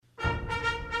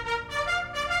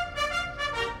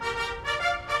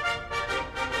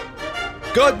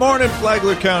Good morning,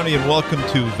 Flagler County, and welcome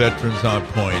to Veterans on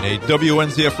Point, a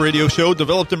WNZF radio show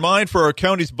developed in mind for our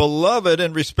county's beloved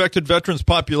and respected veterans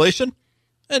population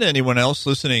and anyone else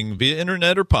listening via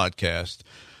internet or podcast.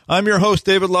 I'm your host,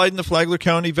 David Leiden, the Flagler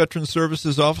County Veterans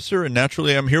Services Officer, and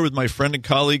naturally I'm here with my friend and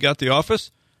colleague at the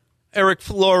office, Eric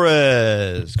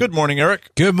Flores. Good morning,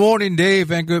 Eric. Good morning,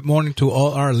 Dave, and good morning to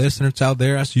all our listeners out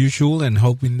there as usual, and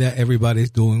hoping that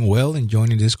everybody's doing well,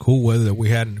 enjoying this cool weather that we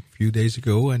had a few days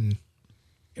ago, and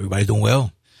everybody's doing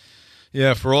well.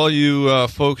 Yeah, for all you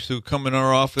folks who come in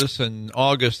our office in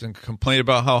August and complain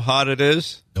about how hot it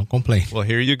is, don't complain. Well,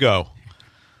 here you go.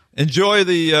 Enjoy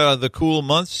the cool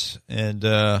months, and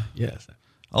yes,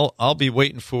 I'll be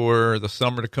waiting for the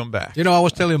summer to come back. You know, I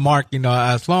was telling Mark,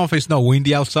 as long as it's not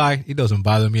windy outside, it doesn't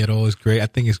bother me at all. It's great. I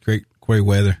think it's great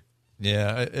weather.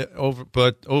 Yeah,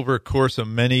 over a course of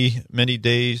many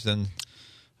days, and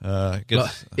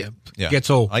gets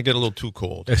old. I get a little too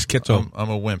cold. It gets old. I'm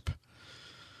a wimp.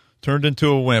 Turned into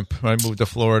a wimp when I moved to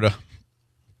Florida.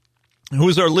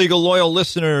 Who's our legal loyal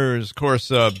listeners? Of course,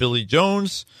 Billy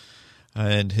Jones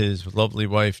and his lovely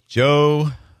wife,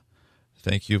 Jo.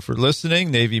 Thank you for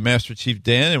listening. Navy Master Chief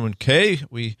Dan and Kay.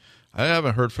 I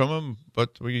haven't heard from him,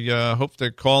 but we hope they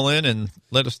call in and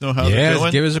let us know how they're doing.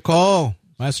 Yes, give us a call,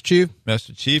 Master Chief.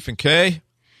 Master Chief and Kay.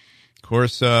 Of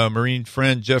course, Marine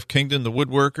friend Jeff Kingdon, the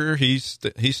woodworker. He's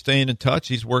staying in touch.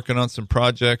 He's working on some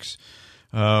projects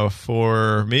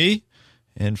for me,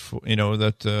 and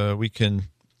that we can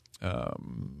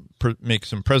make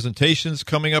some presentations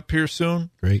coming up here soon.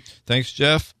 Great. Thanks,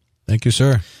 Jeff. Thank you,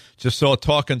 sir. Just saw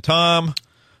Talking Tom.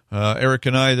 Eric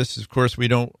and I, this is, of course, we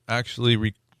don't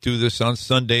actually do this on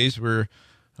Sundays. We're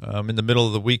in the middle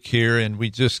of the week here, and we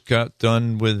just got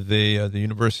done with the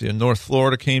University of North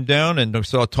Florida came down, and we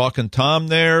saw Talking Tom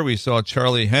there. We saw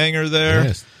Charlie Hanger there.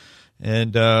 Yes.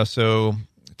 And so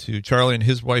to Charlie and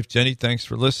his wife, Jenny, thanks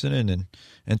for listening,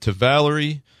 and to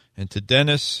Valerie and to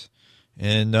Dennis.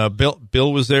 And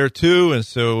Bill was there, too. And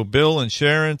so Bill and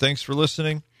Sharon, thanks for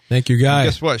listening. Thank you, guys.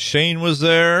 And guess what? Shane was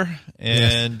there.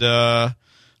 And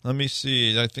let me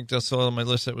see. I think that's all on my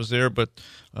list that was there. But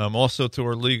also to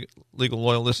our legal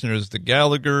loyal listeners, the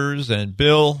Gallaghers and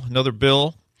Bill, another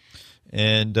Bill,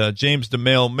 and James the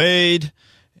Mail Maid,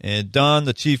 and Don,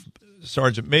 the Chief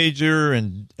Sergeant Major,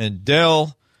 and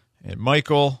Dell, and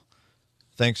Michael.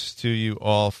 Thanks to you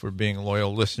all for being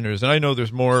loyal listeners. And I know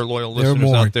there's more loyal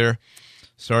listeners out there.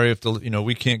 Sorry if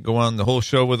we can't go on the whole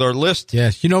show with our list.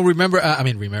 Yes, remember,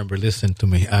 listen to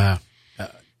me.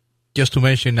 Just to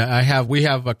mention, we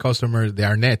have a customer, the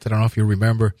Arnett. I don't know if you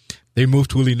remember. They moved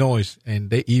to Illinois,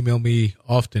 and they email me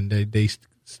often. They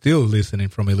still listening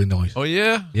from Illinois. Oh,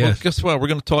 yeah? Yes. Well, guess what? We're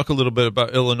going to talk a little bit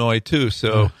about Illinois, too,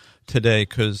 today,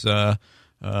 because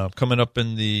coming up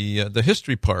in the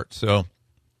history part.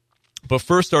 But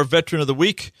first, our Veteran of the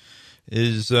Week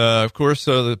is, of course,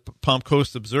 the Palm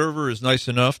Coast Observer is nice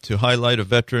enough to highlight a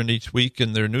veteran each week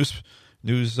in their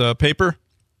newspaper.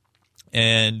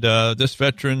 And this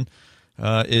veteran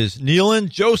is Nealon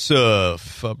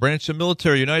Joseph, a branch of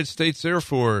military, United States Air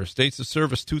Force, dates of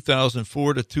service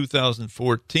 2004 to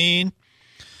 2014.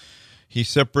 He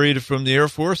separated from the Air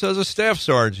Force as a staff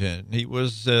sergeant. He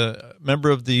was a member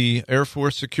of the Air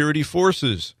Force Security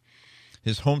Forces.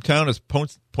 His hometown is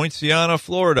Poinciana,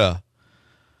 Florida.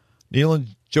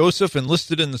 Nealon Joseph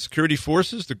enlisted in the security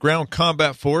forces, the ground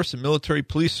combat force, and military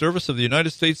police service of the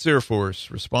United States Air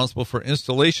Force, responsible for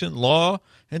installation, law,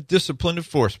 and discipline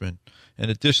enforcement,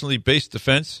 and additionally base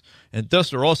defense, and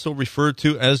thus are also referred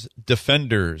to as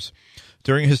defenders.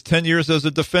 During his 10 years as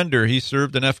a defender, he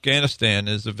served in Afghanistan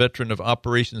as a veteran of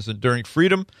Operations Enduring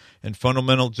Freedom and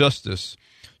Fundamental Justice.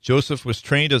 Joseph was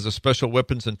trained as a special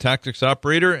weapons and tactics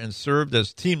operator and served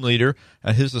as team leader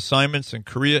at his assignments in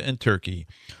Korea and Turkey.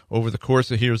 Over the course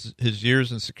of his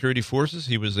years in security forces,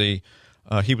 he was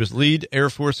lead Air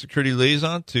Force security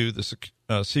liaison to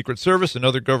the Secret Service and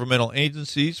other governmental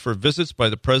agencies for visits by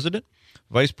the President,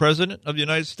 Vice President of the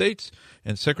United States,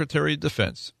 and Secretary of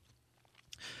Defense.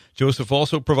 Joseph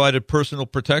also provided personal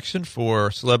protection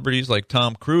for celebrities like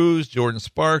Tom Cruise, Jordan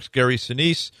Sparks, Gary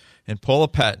Sinise, and Paula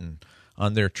Patton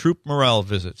on their troop morale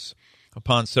visits.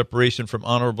 Upon separation from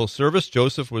honorable service,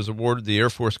 Joseph was awarded the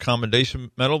Air Force Commendation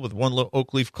Medal with 1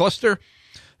 Oak Leaf Cluster,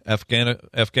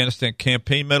 Afghanistan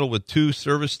Campaign Medal with 2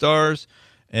 Service Stars,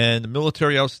 and the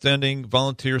Military Outstanding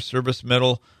Volunteer Service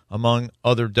Medal, among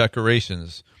other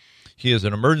decorations. He is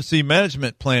an emergency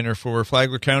management planner for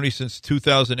Flagler County since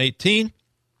 2018.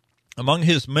 Among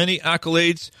his many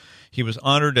accolades, he was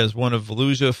honored as one of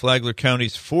Volusia, Flagler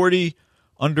County's 40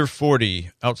 under 40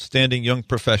 outstanding young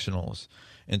professionals.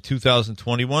 In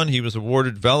 2021, he was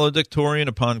awarded valedictorian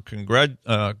upon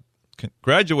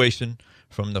graduation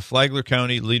from the Flagler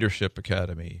County Leadership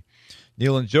Academy.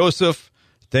 Neil and Joseph,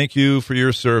 thank you for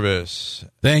your service.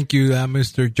 Thank you,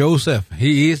 Mr. Joseph.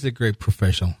 He is a great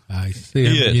professional. I see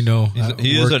him,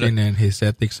 working, and his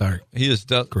ethics are He is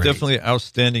definitely an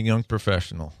outstanding young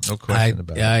professional. No question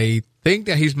about it. I think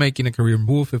that he's making a career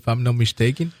move, if I'm not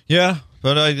mistaken. Yeah,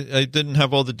 but I didn't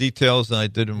have all the details, and I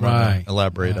didn't want to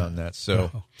elaborate on that.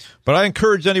 So, But I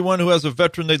encourage anyone who has a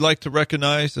veteran they'd like to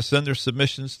recognize to send their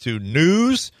submissions to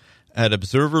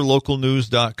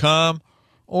news@observerlocalnews.com,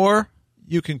 or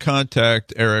you can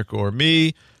contact Eric or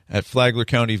me at Flagler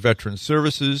County Veteran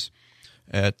Services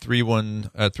at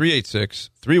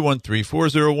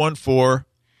 386-313-4014,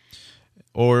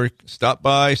 or stop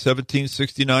by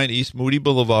 1769 East Moody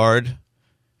Boulevard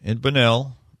in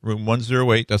Bunnell, room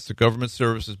 108. That's the Government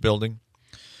Services Building.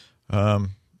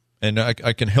 And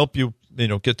I can help you,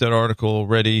 get that article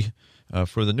ready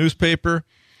for the newspaper.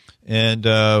 And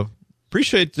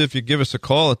appreciate if you give us a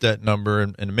call at that number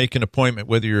and make an appointment,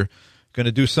 whether you're going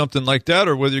to do something like that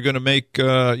or whether you're going to make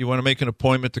you want to make an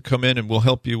appointment to come in, and we'll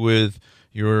help you with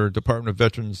your Department of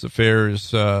Veterans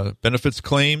Affairs benefits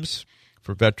claims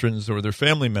for veterans or their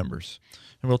family members.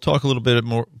 And we'll talk a little bit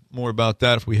more about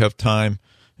that if we have time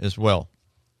as well.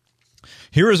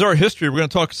 Here is our history. We're going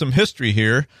to talk some history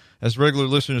here. As regular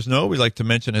listeners know, we like to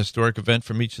mention a historic event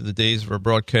from each of the days of our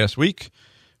broadcast week.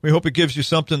 We hope it gives you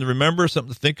something to remember,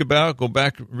 something to think about, go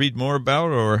back, read more about,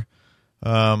 or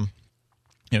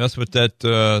that's what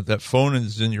that phone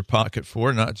is in your pocket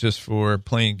for, not just for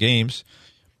playing games.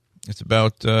 It's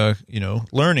about,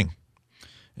 learning,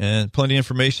 and plenty of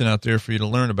information out there for you to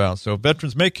learn about. So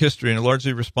veterans make history and are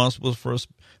largely responsible for us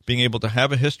being able to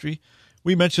have a history.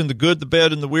 We mentioned the good, the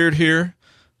bad, and the weird here.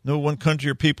 No one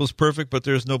country or people is perfect, but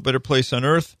there's no better place on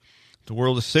earth. The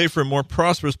world is safer and more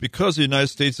prosperous because the United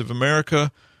States of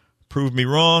America. Prove me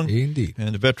wrong. Indeed.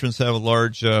 And the veterans have a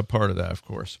large part of that, of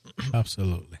course.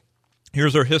 Absolutely.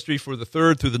 Here's our history for the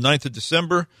 3rd through the 9th of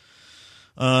December.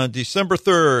 December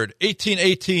 3rd,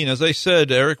 1818. As I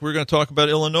said, Eric, we're going to talk about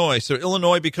Illinois. So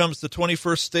Illinois becomes the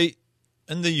 21st state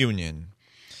in the Union.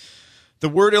 The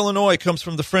word Illinois comes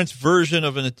from the French version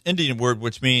of an Indian word,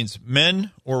 which means men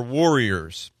or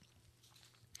warriors.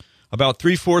 About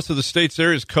 3/4 of the state's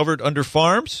area is covered under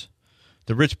farms.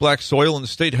 The rich black soil in the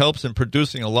state helps in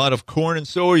producing a lot of corn and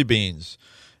soybeans.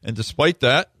 And despite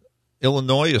that,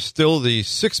 Illinois is still the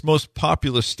 6th most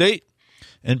populous state.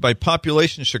 And by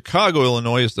population, Chicago,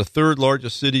 Illinois is the 3rd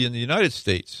largest city in the United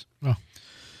States. Oh.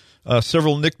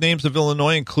 Several nicknames of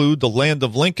Illinois include the Land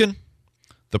of Lincoln,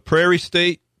 the Prairie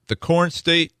State, the Corn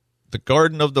State, the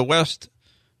Garden of the West,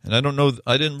 and I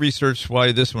didn't research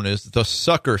why this one is, the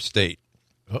Sucker State.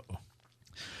 Uh-oh.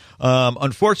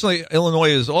 Unfortunately, Illinois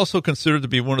is also considered to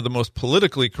be one of the most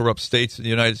politically corrupt states in the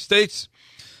United States.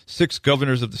 6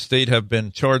 governors of the state have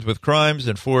been charged with crimes,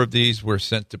 and 4 of these were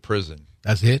sent to prison.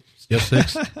 That's it? Just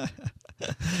 6?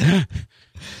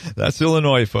 That's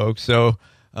Illinois, folks. So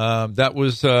that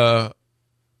was who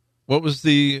was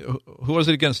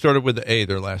it again? Started with the A,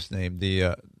 their last name.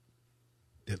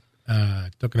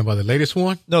 Talking about the latest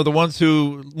one? No, the ones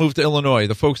who moved to Illinois,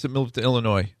 the folks that moved to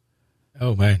Illinois.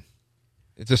 Oh, man.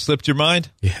 It just slipped your mind?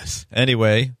 Yes.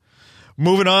 Anyway,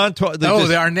 moving on.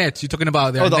 The Arnett's. You're talking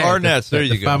about the Arnett's. Oh, the Arnett's. There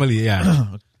you go. Family,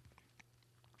 yeah.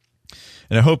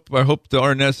 And I hope the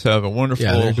Arnett's have a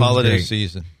wonderful holiday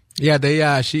season.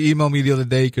 Yeah, she emailed me the other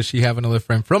day because she have another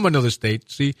friend from another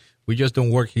state. See, we just don't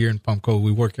work here in Palm Coast.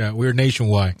 We're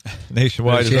nationwide.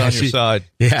 Nationwide is on your side.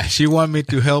 Yeah, she wanted me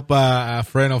to help a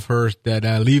friend of hers that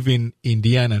live in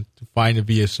Indiana to find a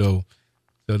VSO.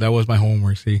 So that was my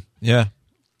homework. See. Yeah.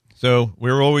 So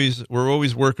we're always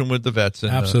working with the vets.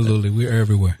 And, absolutely, we're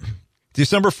everywhere.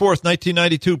 December 4th,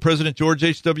 1992, President George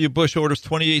H.W. Bush orders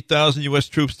 28,000 U.S.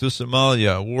 troops to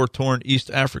Somalia, a war-torn East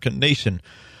African nation,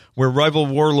 where rival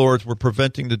warlords were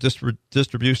preventing the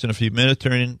distribution of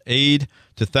humanitarian aid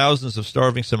to thousands of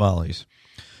starving Somalis.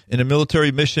 In a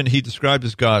military mission he described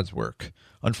as God's work.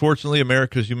 Unfortunately,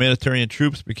 America's humanitarian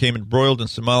troops became embroiled in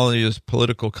Somalia's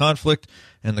political conflict,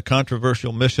 and the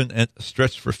controversial mission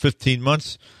stretched for 15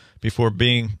 months before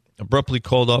being abruptly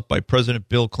called off by President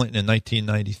Bill Clinton in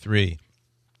 1993.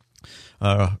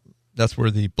 That's where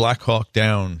the Black Hawk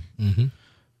Down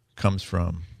comes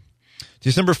from.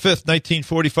 December 5th,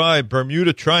 1945,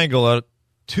 Bermuda Triangle at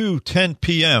 2:10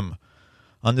 p.m.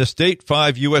 On this date,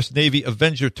 5 U.S. Navy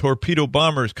Avenger torpedo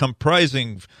bombers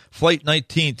comprising Flight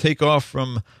 19 take off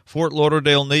from Fort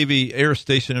Lauderdale Navy Air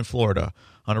Station in Florida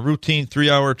on a routine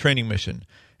 3-hour training mission.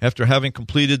 After having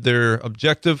completed their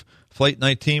objective, Flight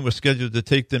 19 was scheduled to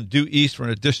take them due east for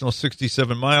an additional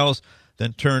 67 miles,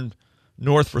 then turn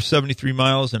north for 73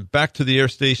 miles and back to the air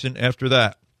station after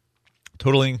that,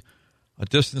 totaling a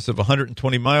distance of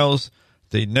 120 miles.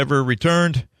 They never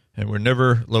returned and were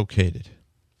never located.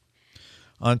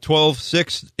 On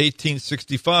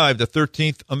 12/6/1865, the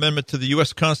 13th Amendment to the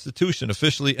U.S. Constitution,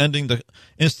 officially ending the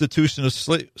institution of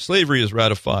slavery, is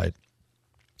ratified.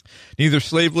 Neither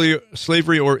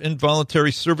slavery or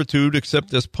involuntary servitude,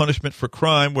 except as punishment for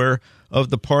crime whereof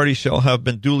the party shall have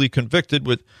been duly convicted,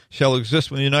 shall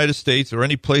exist in the United States or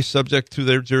any place subject to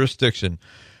their jurisdiction.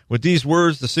 With these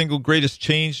words, the single greatest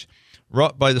change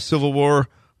wrought by the Civil War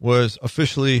was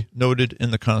officially noted in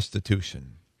the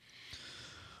Constitution.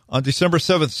 On December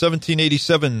 7th,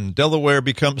 1787, Delaware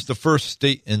becomes the first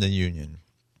state in the Union.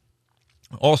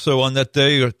 Also on that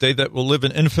day, a day that will live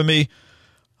in infamy,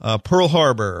 Pearl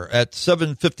Harbor. At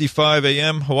 7:55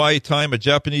 a.m. Hawaii time, a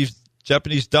Japanese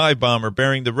dive bomber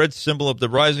bearing the red symbol of the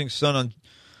rising sun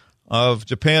of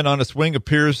Japan on its wing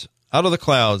appears out of the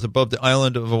clouds above the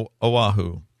island of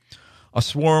Oahu. A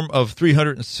swarm of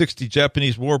 360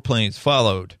 Japanese warplanes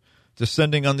followed,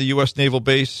 descending on the U.S. naval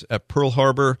base at Pearl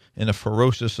Harbor in a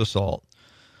ferocious assault.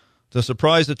 The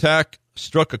surprise attack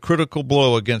struck a critical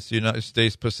blow against the United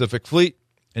States Pacific Fleet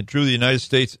and drew the United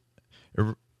States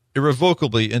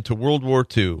irrevocably into World War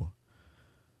II.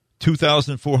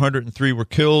 2,403 were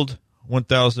killed,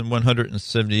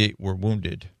 1,178 were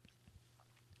wounded.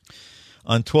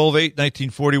 On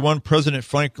 12/8/1941, President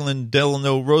Franklin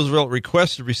Delano Roosevelt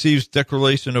requests and receives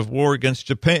declaration of war against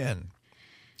Japan.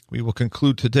 We will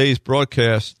conclude today's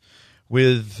broadcast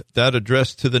with that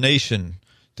address to the nation,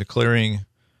 declaring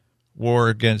war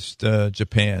against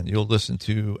Japan. You'll listen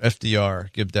to FDR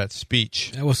give that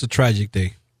speech. That was a tragic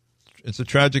day. It's a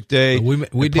tragic day.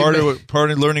 We part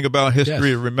of learning about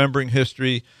history, yes, remembering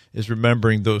history, is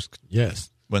remembering those. Yes,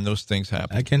 when those things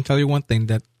happen. I can tell you one thing,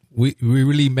 that we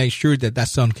really made sure that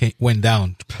sun went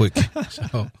down quick.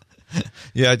 So.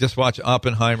 Yeah, I just watched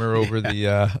Oppenheimer over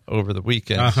the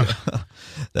weekend. Uh-huh.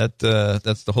 So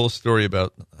that's the whole story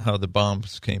about how the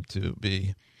bombs came to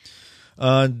be.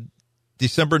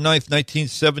 December 9th,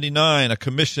 1979, a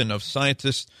commission of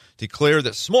scientists declared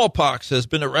that smallpox has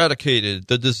been eradicated.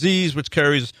 The disease, which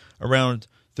carries around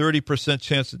 30%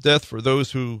 chance of death for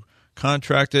those who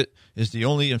contract it, is the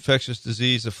only infectious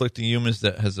disease afflicting humans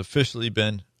that has officially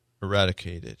been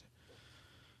eradicated.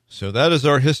 So that is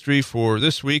our history for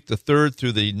this week, the 3rd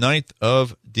through the 9th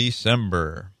of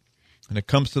December. And it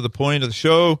comes to the point of the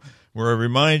show where I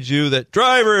remind you that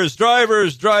drivers,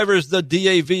 the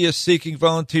DAV is seeking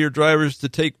volunteer drivers to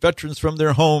take veterans from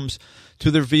their homes to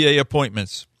their VA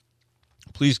appointments.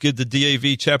 Please give the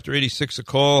DAV Chapter 86 a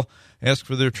call. Ask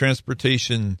for their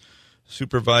transportation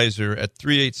supervisor at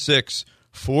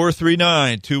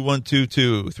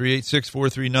 386-439-2122,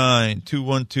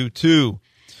 386-439-2122.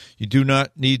 You do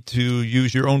not need to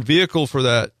use your own vehicle for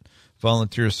that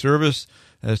volunteer service,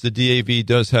 as the DAV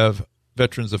does have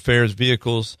Veterans Affairs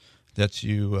vehicles that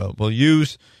you will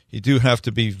use. You do have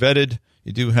to be vetted.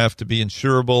 You do have to be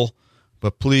insurable.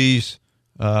 But please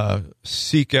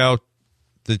seek out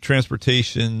the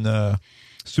transportation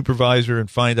supervisor and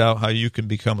find out how you can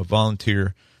become a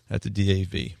volunteer at the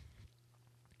DAV.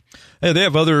 And they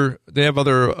have other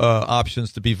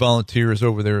options to be volunteers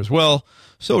over there as well.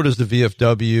 So does the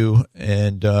VFW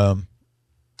and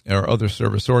our other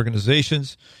service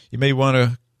organizations. You may want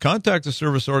to contact the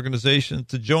service organization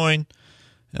to join.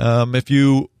 If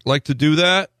you like to do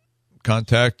that,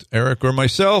 contact Eric or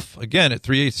myself, again, at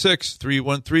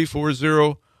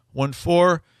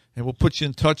 386-313-4014, and we'll put you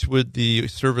in touch with the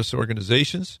service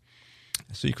organizations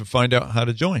so you can find out how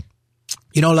to join.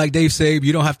 You know, like Dave said,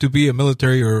 you don't have to be a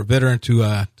military or a veteran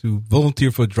to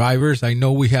volunteer for drivers. I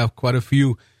know we have quite a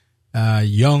few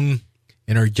young,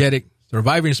 energetic,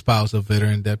 surviving spouse of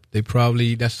veteran that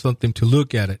that's something to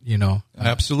look at it, you know.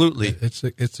 Absolutely.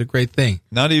 It's a great thing.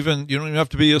 You don't even have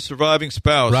to be a surviving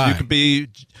spouse. Right. You could be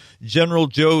General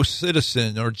Joe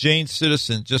Citizen or Jane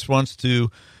Citizen, just wants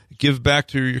to give back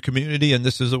to your community, and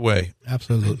this is a way.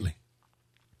 Absolutely.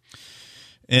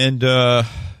 And,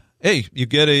 hey, you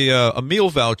get a meal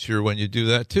voucher when you do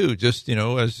that too. Just,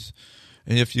 and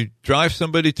if you drive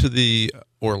somebody to the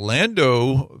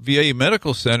Orlando VA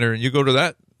Medical Center and you go to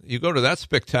that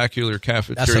spectacular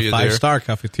cafeteria. That's a 5-star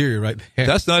cafeteria right there.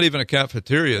 That's not even a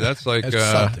cafeteria. That's like,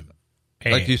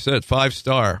 like you said,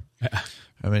 5-star.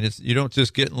 I mean, you don't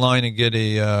just get in line and get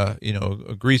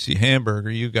a greasy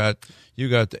hamburger. You got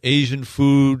the Asian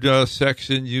food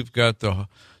section. You've got the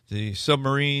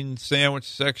submarine sandwich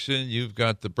section. You've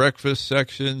got the breakfast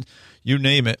section. You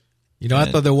name it. I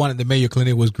thought the one at the Mayo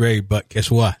Clinic was great, but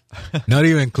guess what? Not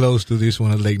even close to this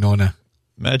one at Lake Nona.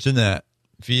 Imagine that.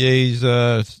 VA's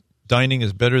dining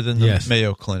is better than the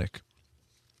Mayo Clinic.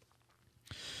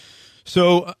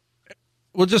 So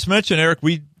we'll just mention, Eric,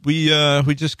 we we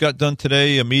just got done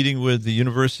today a meeting with the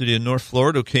University of North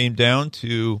Florida, who came down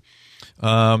to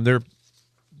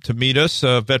to meet us,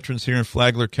 veterans here in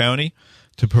Flagler County,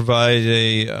 to provide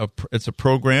it's a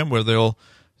program where they'll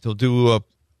do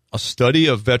a study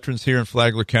of veterans here in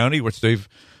Flagler County, which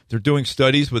they're doing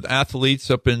studies with athletes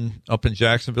up in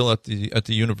Jacksonville at the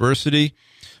university.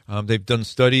 They've done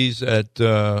studies at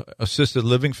assisted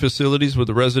living facilities with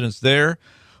the residents there,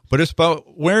 but it's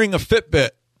about wearing a Fitbit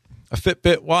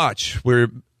watch where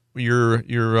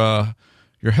your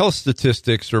health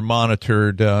statistics are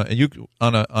monitored, and you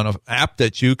on an app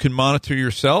that you can monitor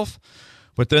yourself.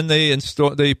 But then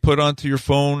they put onto your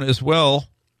phone as well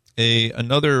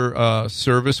another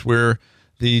service where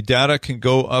the data can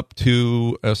go up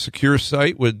to a secure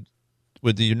site with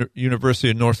the University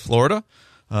of North Florida,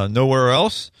 nowhere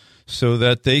else, so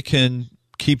that they can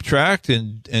keep track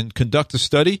and conduct a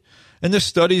study. And this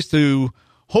study's to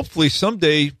hopefully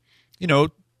someday,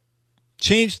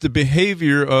 change the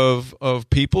behavior of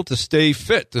people to stay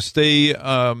fit, to stay,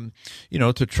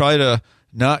 to try to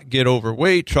not get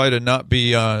overweight, try to not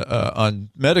be on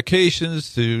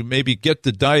medications, to maybe get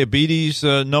the diabetes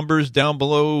numbers down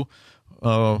below.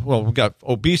 We've got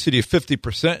obesity of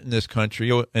 50% in this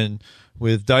country, and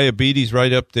with diabetes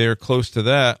right up there, close to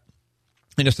that.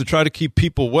 And it's to try to keep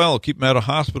people well, keep them out of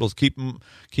hospitals, keep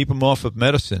them off of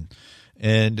medicine.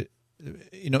 And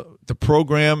the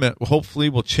program hopefully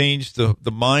will change the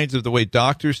minds of the way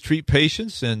doctors treat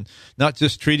patients, and not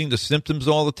just treating the symptoms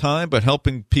all the time, but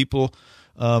helping people,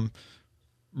 not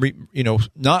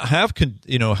have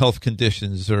health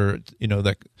conditions or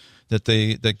that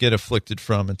they get afflicted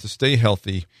from, and to stay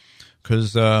healthy.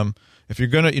 Because if you're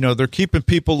gonna, they're keeping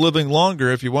people living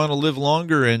longer. If you want to live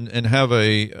longer and have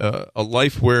a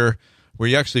life where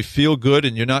you actually feel good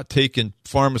and you're not taking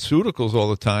pharmaceuticals all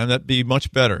the time, that'd be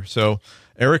much better. So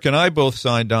Eric and I both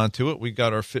signed on to it. We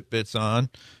got our Fitbits on,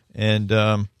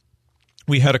 and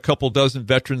we had a couple dozen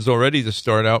veterans already to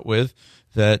start out with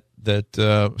that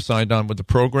signed on with the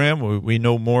program. We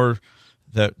know more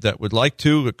that would like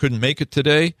to, but couldn't make it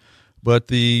today. But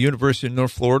the University of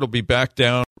North Florida will be back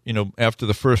down, after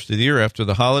the first of the year, after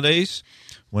the holidays,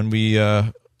 when we,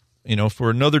 for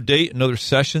another date, another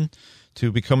session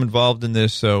to become involved in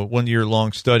this 1 year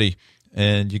long study.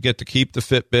 And you get to keep the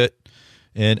Fitbit.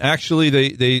 And actually,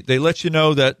 they let you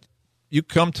know that you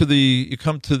come to the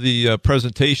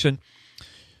presentation.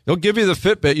 They'll give you the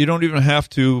Fitbit. You don't even have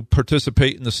to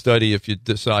participate in the study if you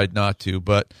decide not to,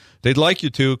 but they'd like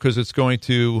you to, because it's going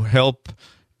to help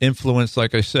influence,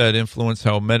 like I said,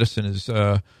 how medicine is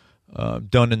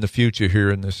done in the future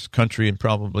here in this country and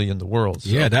probably in the world.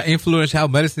 So. Yeah, that influence how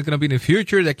medicine is going to be in the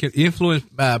future. That can influence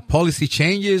policy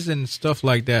changes and stuff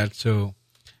like that. So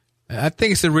I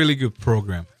think it's a really good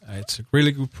program. It's a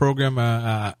really good program.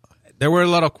 There were a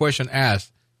lot of questions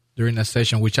asked during that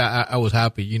session, which I was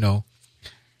happy,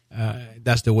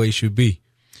 that's the way it should be.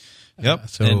 Yep.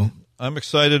 And I'm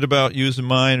excited about using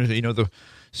mine.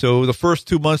 So the first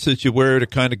 2 months that you wear it,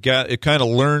 it kind of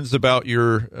learns about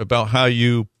how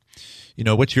you,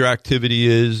 what your activity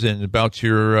is, and about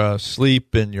your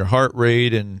sleep and your heart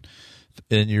rate and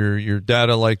your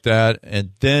data like that.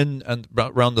 And then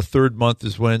around the third month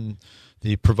is when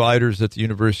the providers at the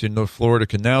University of North Florida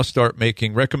can now start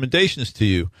making recommendations to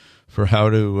you for how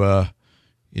to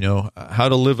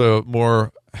live a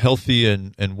more healthy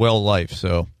and well life.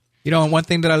 So, one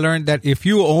thing that I learned, that if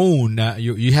you own,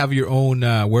 you have your own,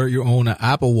 wear your own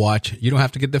Apple Watch, you don't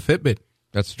have to get the Fitbit.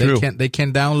 That's true. They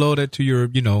can download it to your,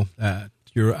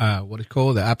 what it's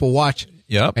called, the Apple Watch.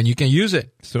 Yep. And you can use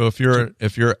it. So if you're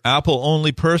Apple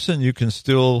only person, you can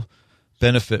still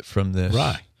benefit from this.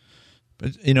 Right.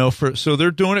 But, so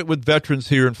they're doing it with veterans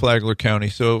here in Flagler County.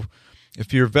 So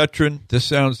if you're a veteran, this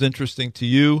sounds interesting to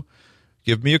you,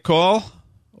 give me a call,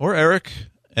 or Eric,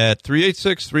 at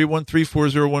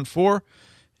 386-313-4014,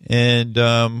 and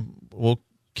we'll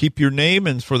keep your name.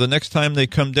 And for the next time they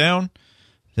come down,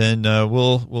 then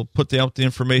we'll put out the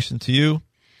information to you,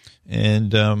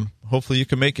 and hopefully you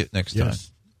can make it next time.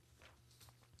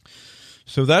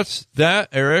 So that's that,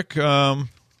 Eric. But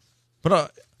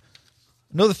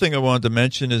another thing I wanted to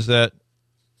mention is that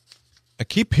I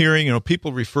keep hearing,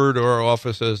 people refer to our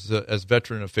office as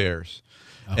Veteran Affairs.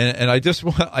 Oh. And I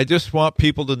just want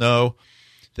people to know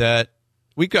that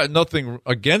we got nothing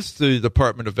against the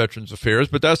Department of Veterans Affairs,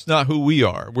 but that's not who we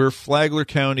are. We're Flagler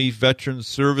County Veterans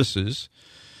Services.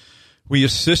 We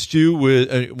assist you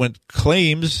with when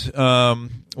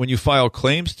you file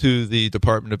claims to the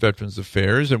Department of Veterans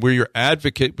Affairs, and we're your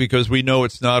advocate, because we know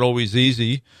it's not always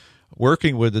easy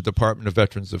working with the Department of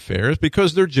Veterans Affairs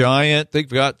because they're giant. They've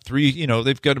got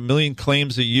they've got 1 million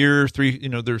claims a year.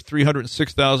 They're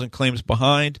 306,000 claims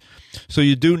behind. So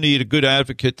you do need a good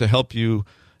advocate to help you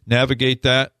navigate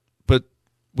that. But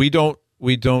we don't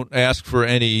ask for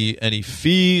any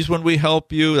fees when we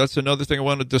help you. That's another thing I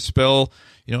want to dispel.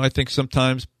 I think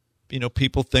sometimes,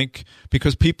 people think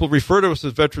because people refer to us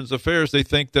as Veterans Affairs, they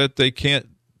think that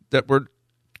that we're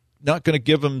not going to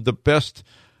give them the best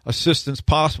assistance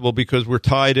possible because we're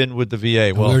tied in with the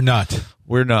VA. Well,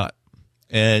 we're not.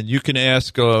 And you can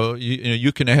ask,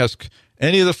 you can ask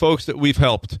any of the folks that we've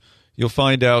helped. You'll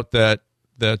find out that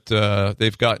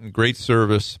they've gotten great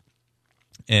service,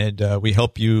 and we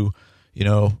help you.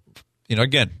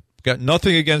 Again, got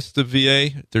nothing against the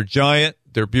VA. They're giant.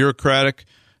 They're bureaucratic,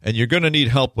 and you're going to need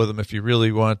help with them if you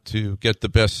really want to get the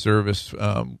best service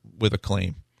with a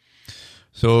claim.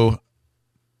 So,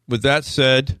 with that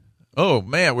said, oh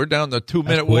man, we're down the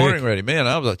 2-minute warning already. Man,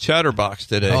 I was a chatterbox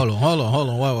today. Hold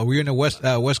on. What, are we in the West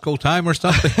Coast time or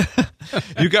something?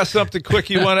 You got something quick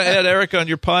you want to add, Eric, on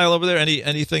your pile over there?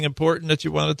 Anything important that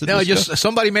you wanted to discuss? No, just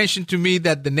somebody mentioned to me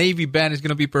that the Navy Band is going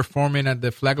to be performing at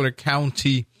the Flagler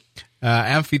County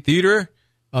Amphitheater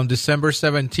on December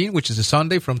 17th, which is a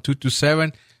Sunday from 2 to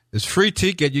 7. There's free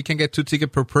ticket. You can get 2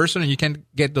 tickets per person, and you can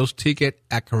get those tickets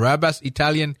at Carrabba's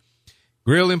Italian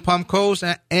Grill in Palm Coast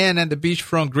and at the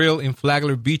Beachfront Grill in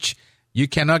Flagler Beach. You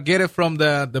cannot get it from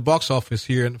the box office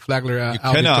here in Flagler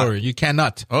Auditorium. You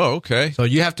cannot. Oh, okay. So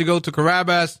you have to go to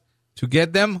Carrabba's to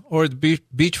get them or the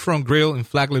Beachfront Grill in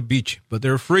Flagler Beach. But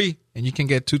they're free, and you can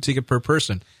get 2 tickets per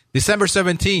person. December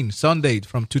 17, Sunday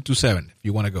from 2 to 7 if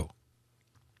you want to go.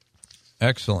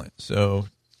 Excellent. So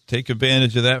take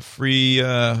advantage of that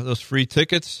those free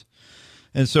tickets.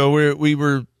 And so we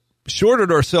were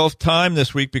shorted ourselves time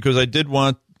this week because I did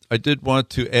want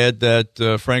to add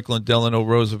that Franklin Delano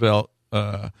Roosevelt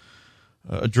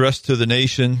address to the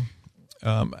nation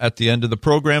at the end of the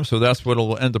program. So that's what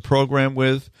we'll end the program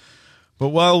with. But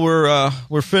while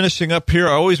we're finishing up here,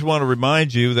 I always want to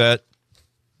remind you that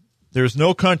there's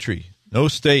no country, no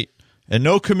state, and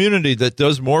no community that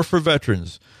does more for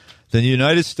veterans than the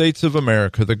United States of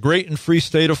America, the great and free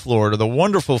state of Florida, the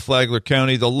wonderful Flagler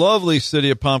County, the lovely city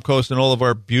of Palm Coast, and all of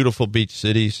our beautiful beach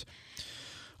cities.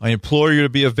 I implore you to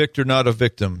be a victor, not a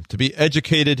victim, to be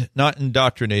educated, not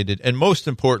indoctrinated, and most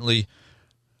importantly,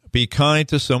 be kind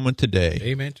to someone today.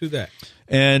 Amen to that.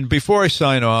 And before I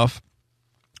sign off,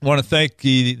 I want to thank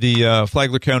the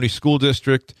Flagler County School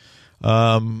District.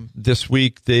 This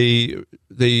week, they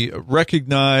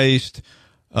recognized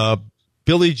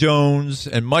Billy Jones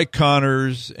and Mike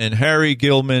Connors and Harry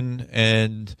Gilman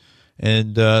and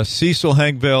Cecil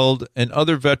Hengveld and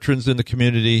other veterans in the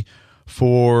community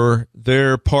for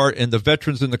their part in the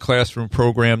Veterans in the Classroom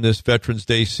program this Veterans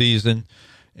Day season.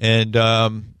 And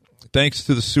thanks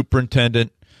to the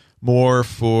superintendent Moore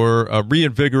for help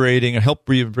reinvigorate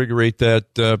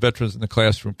that Veterans in the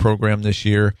Classroom program this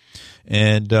year.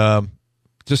 And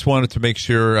just wanted to make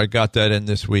sure I got that in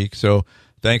this week. So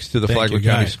thanks to the Flagler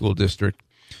County School District.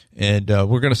 And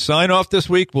we're going to sign off this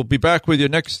week. We'll be back with you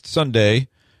next Sunday.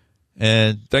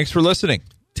 And thanks for listening.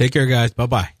 Take care, guys.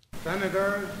 Bye-bye.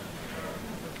 Senators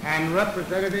and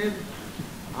representatives,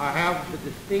 I have the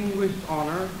distinguished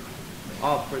honor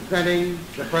of presenting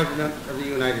the President of the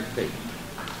United States.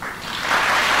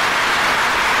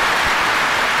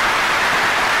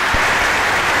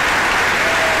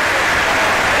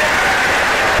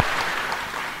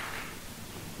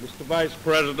 Mr. Vice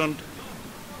President,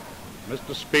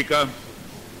 Mr. Speaker,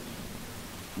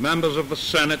 members of the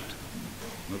Senate,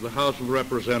 of the House of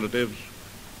Representatives,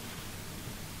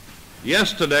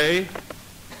 yesterday,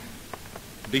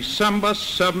 December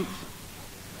 7th,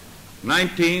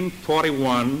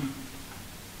 1941,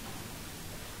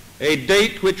 a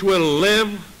date which will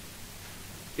live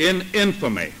in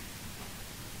infamy,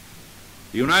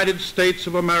 the United States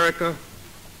of America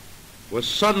was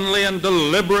suddenly and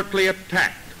deliberately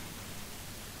attacked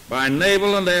by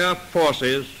naval and air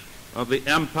forces of the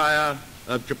Empire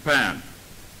of Japan.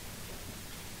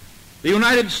 The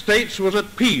United States was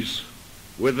at peace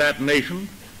with that nation,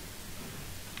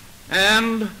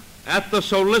 and at the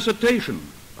solicitation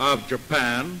of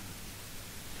Japan,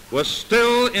 was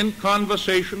still in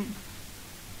conversation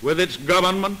with its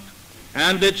government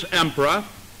and its emperor,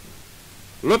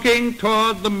 looking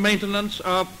toward the maintenance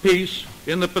of peace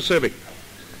in the Pacific.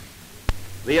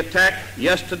 The attack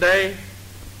yesterday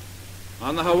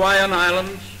on the Hawaiian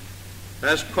Islands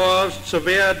has caused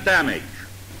severe damage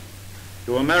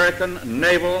to American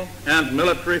naval and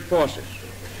military forces.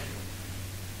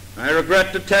 I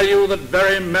regret to tell you that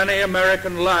very many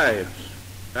American lives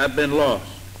have been lost.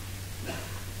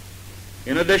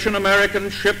 In addition,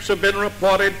 American ships have been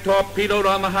reported torpedoed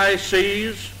on the high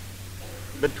seas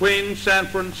between San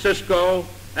Francisco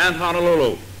and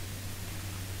Honolulu.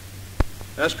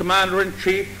 As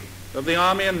Commander-in-Chief of the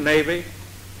Army and Navy,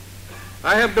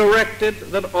 I have directed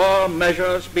that all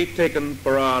measures be taken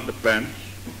for our defense,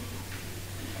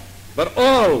 but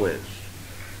always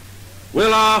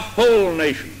will our whole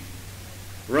nation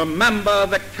remember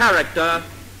the character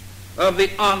of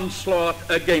the onslaught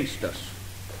against us.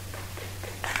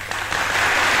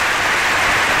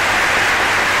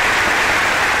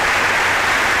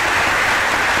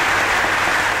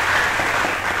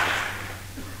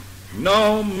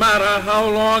 No matter how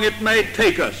long it may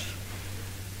take us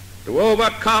to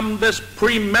overcome this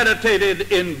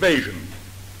premeditated invasion,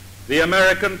 the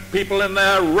American people in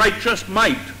their righteous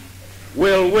might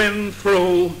will win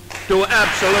through to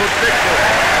absolute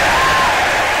victory.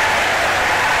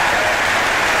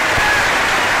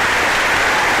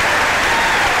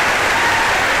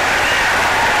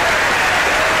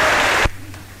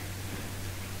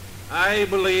 I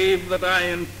believe that I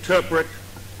interpret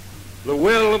the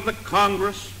will of the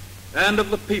Congress and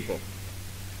of the people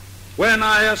when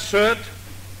I assert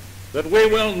that we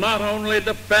will not only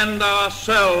defend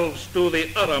ourselves to the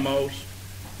uttermost,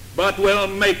 but will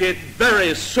make it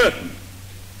very certain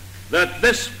that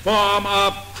this form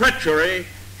of treachery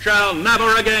shall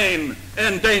never again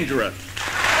endanger us.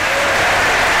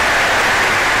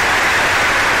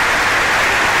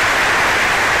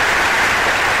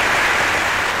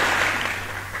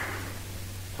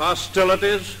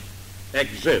 Hostilities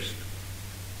exist.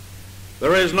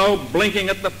 There is no blinking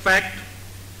at the fact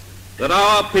that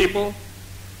our people,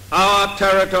 our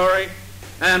territory,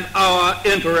 and our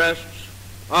interests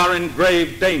are in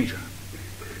grave danger.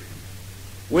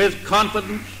 With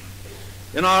confidence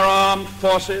in our armed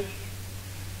forces,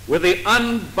 with the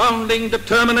unbounding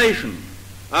determination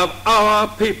of our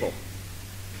people,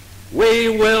 we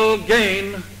will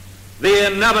gain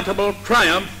the inevitable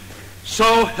triumph,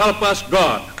 so help us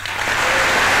God.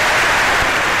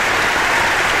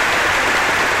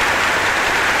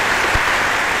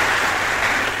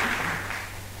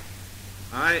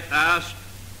 I ask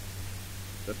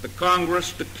that the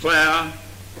Congress declare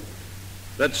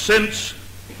that since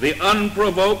the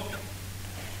unprovoked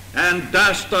and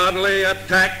dastardly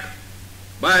attack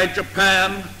by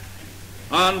Japan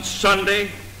on Sunday,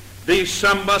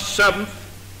 December 7th,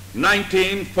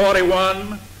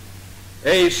 1941,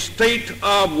 a state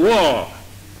of war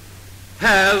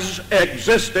has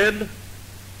existed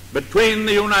between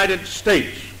the United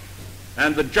States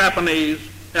and the Japanese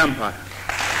Empire.